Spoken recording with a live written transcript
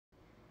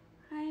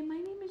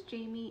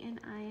Jamie and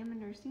I am a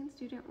nursing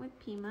student with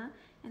Pima,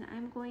 and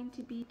I'm going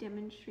to be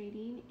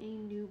demonstrating a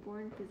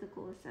newborn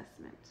physical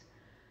assessment.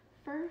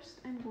 First,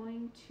 I'm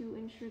going to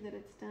ensure that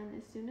it's done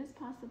as soon as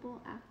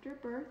possible after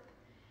birth,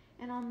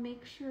 and I'll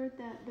make sure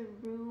that the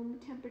room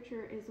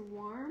temperature is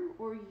warm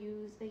or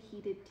use a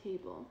heated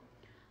table.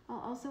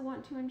 I'll also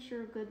want to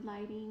ensure good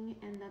lighting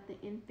and that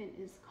the infant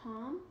is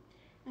calm,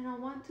 and I'll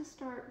want to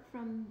start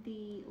from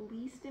the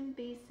least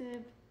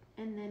invasive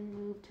and then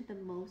move to the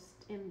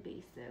most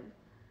invasive.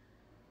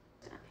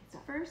 Okay, so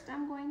first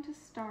I'm going to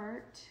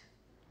start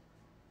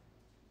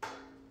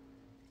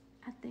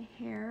at the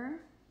hair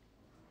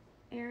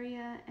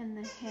area and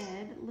the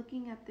head,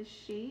 looking at the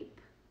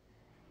shape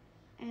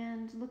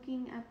and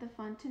looking at the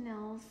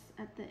fontanelles,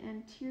 at the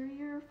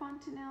anterior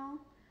fontanelle,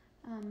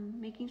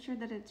 making sure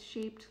that it's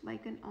shaped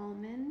like an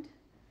almond,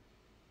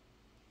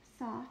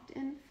 soft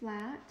and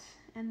flat,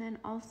 and then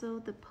also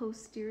the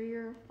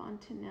posterior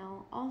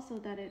fontanelle, also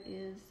that it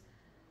is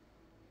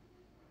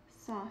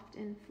soft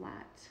and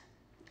flat.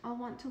 I'll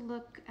want to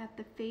look at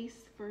the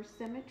face for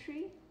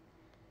symmetry,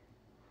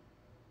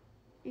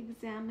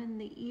 examine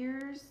the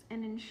ears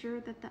and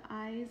ensure that the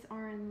eyes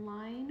are in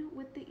line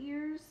with the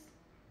ears.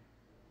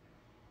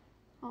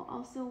 I'll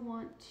also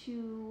want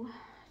to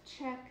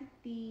check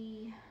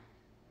the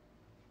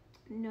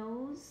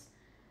nose,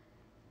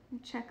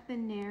 check the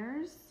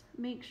nares,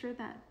 make sure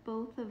that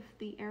both of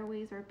the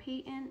airways are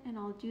patent, and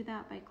I'll do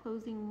that by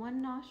closing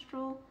one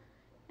nostril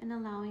and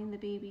allowing the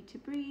baby to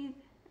breathe,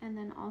 and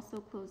then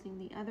also closing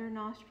the other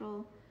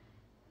nostril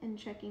and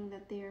checking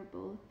that they are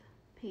both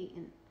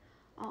patent.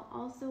 I'll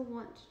also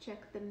want to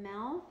check the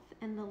mouth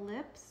and the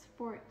lips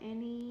for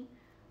any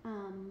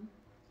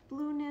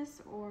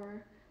blueness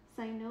or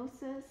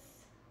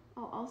cyanosis.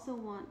 I'll also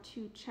want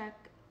to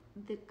check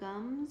the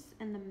gums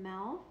and the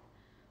mouth.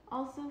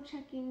 Also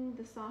checking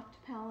the soft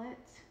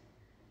palate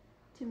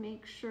to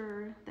make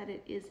sure that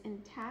it is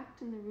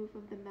intact in the roof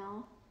of the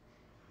mouth.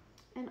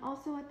 And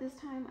also at this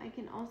time, I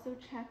can also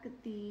check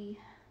the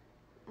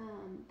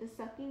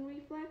sucking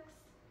reflex.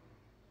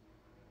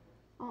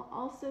 I'll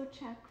also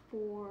check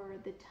for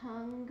the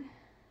tongue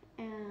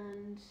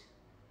and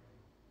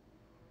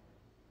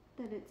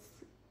that its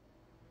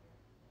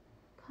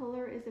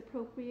color is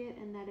appropriate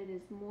and that it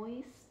is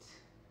moist.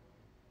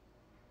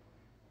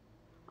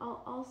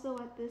 I'll also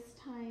at this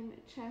time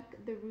check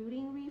the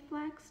rooting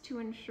reflex to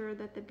ensure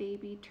that the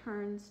baby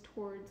turns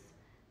towards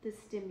the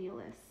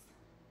stimulus.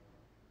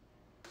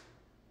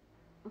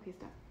 Okay,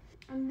 stop.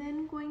 I'm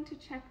then going to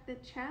check the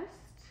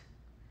chest,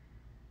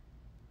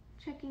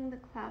 checking the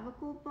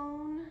clavicle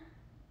bone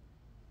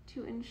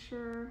to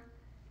ensure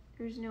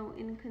there's no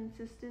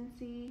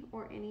inconsistency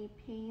or any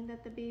pain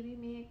that the baby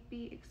may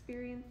be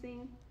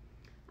experiencing.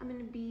 I'm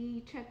going to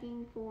be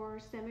checking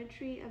for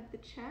symmetry of the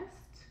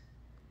chest,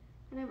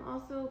 and I'm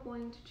also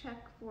going to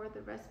check for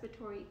the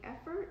respiratory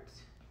effort.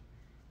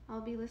 I'll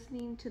be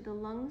listening to the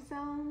lung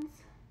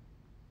sounds,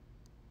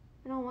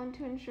 and I'll want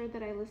to ensure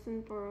that I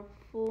listen for a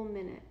full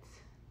minute.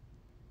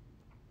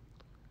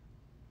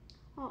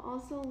 I'll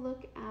also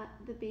look at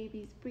the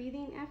baby's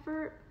breathing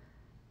effort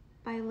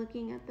by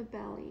looking at the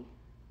belly.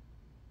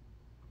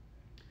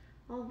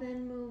 I'll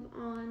then move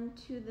on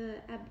to the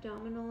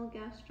abdominal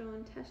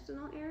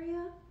gastrointestinal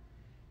area,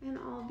 and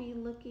I'll be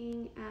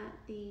looking at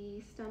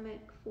the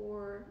stomach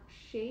for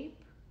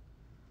shape.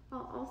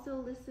 I'll also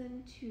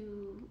listen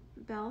to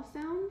bell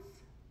sounds.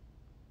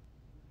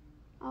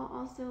 I'll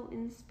also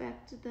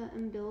inspect the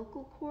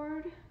umbilical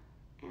cord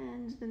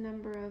and the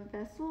number of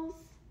vessels.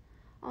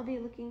 I'll be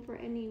looking for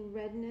any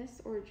redness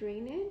or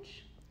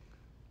drainage.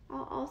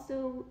 I'll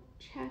also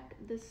check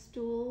the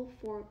stool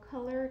for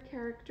color,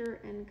 character,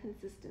 and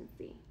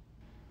consistency.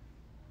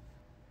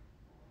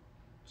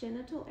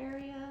 Genital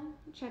area,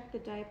 check the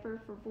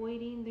diaper for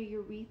voiding the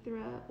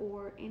urethra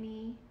or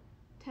any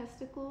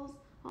testicles.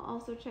 I'll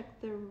also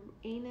check the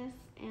anus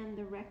and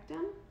the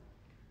rectum.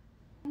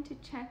 I'm going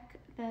to check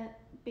that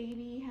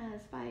baby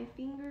has 5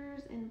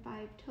 fingers and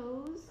 5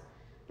 toes,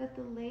 that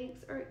the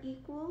legs are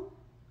equal,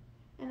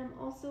 and I'm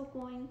also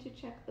going to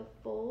check the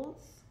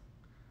folds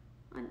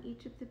on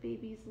each of the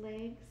baby's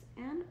legs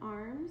and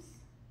arms.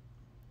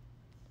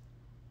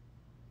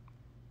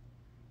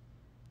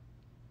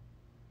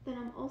 Then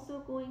I'm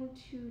also going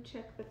to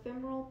check the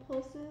femoral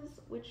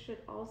pulses, which should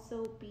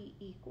also be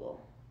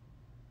equal.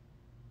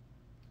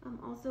 I'm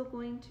also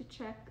going to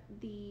check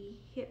the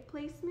hip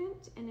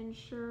placement and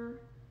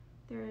ensure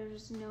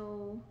there's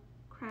no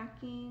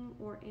cracking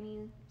or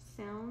any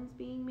sounds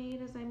being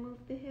made as I move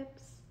the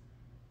hips.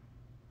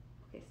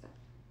 Okay, stop.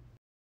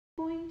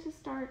 I'm going to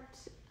start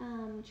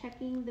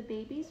checking the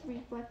baby's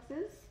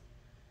reflexes.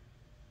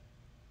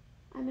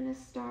 I'm going to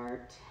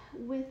start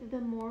with the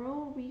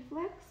Moro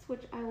reflex,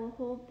 which I will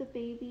hold the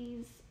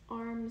baby's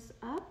arms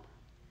up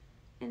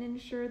and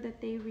ensure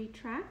that they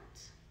retract.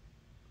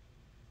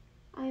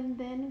 I'm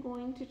then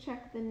going to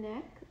check the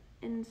neck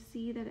and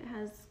see that it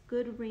has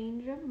good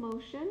range of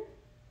motion.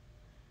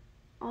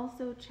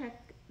 Also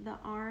check the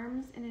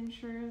arms and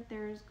ensure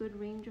there's good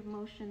range of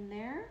motion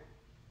there,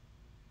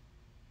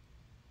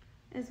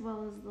 as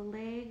well as the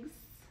legs,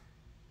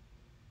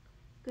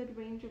 good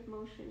range of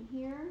motion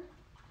here.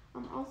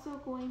 I'm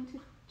also going to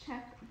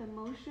check the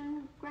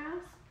motion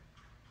grasp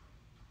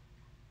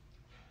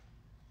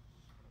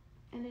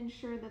and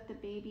ensure that the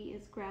baby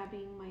is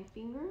grabbing my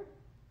finger,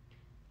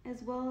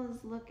 as well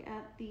as look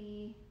at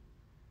the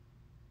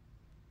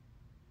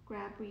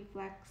grab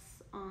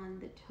reflex on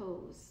the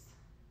toes.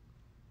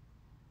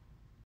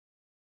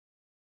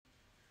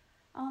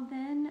 I'll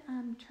then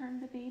turn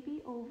the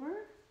baby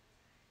over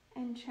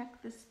and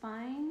check the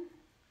spine,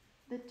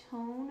 the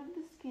tone of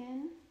the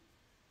skin,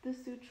 the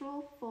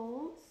sutural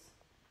folds.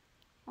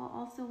 I'll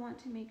also want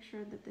to make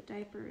sure that the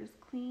diaper is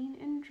clean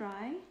and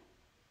dry.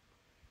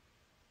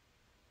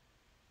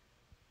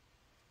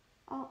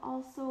 I'll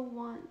also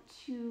want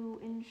to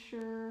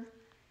ensure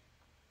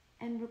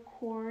and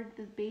record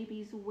the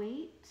baby's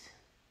weight,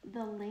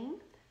 the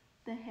length,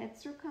 the head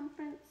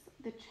circumference,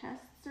 the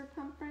chest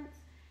circumference,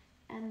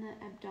 and the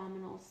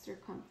abdominal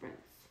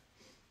circumference.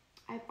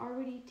 I've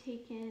already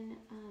taken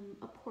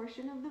a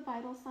portion of the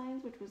vital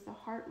signs, which was the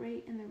heart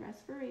rate and the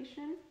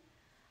respiration.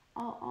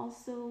 I'll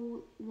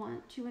also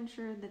want to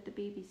ensure that the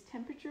baby's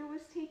temperature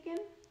was taken.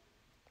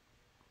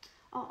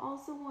 I'll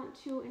also want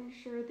to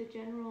ensure the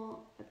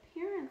general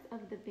appearance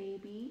of the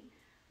baby,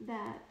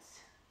 that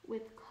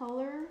with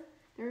color,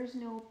 there's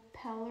no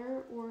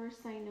pallor or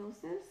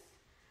cyanosis,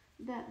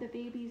 that the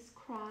baby's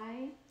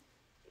cry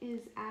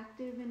is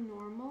active and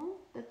normal,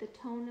 that the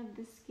tone of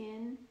the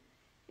skin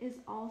is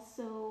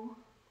also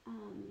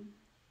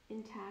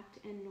intact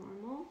and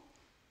normal.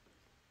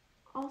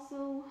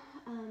 Also,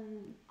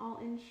 I'll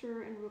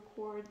ensure and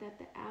record that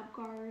the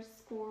APGAR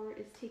score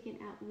is taken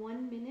at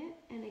 1 minute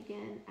and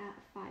again at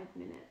 5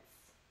 minutes.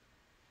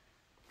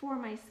 For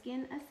my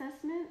skin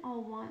assessment,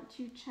 I'll want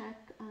to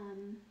check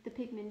the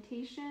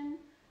pigmentation,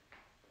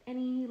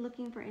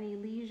 looking for any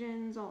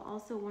lesions. I'll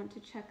also want to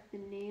check the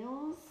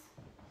nails.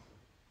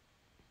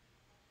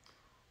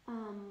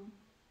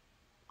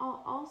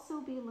 I'll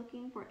also be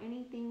looking for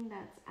anything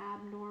that's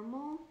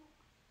abnormal.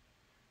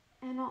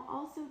 And I'll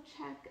also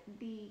check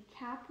the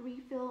cap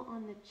refill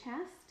on the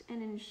chest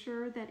and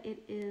ensure that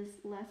it is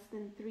less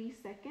than 3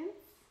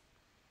 seconds.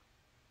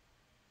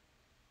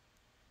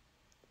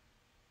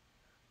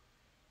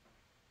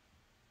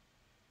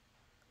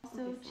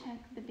 Also check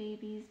the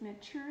baby's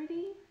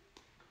maturity,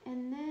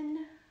 and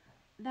then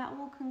that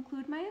will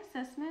conclude my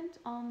assessment.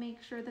 I'll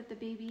make sure that the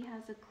baby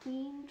has a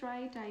clean,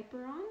 dry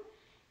diaper on,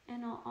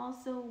 and I'll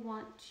also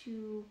want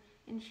to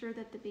ensure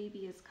that the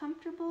baby is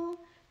comfortable,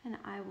 and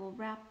I will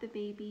wrap the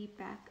baby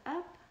back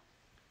up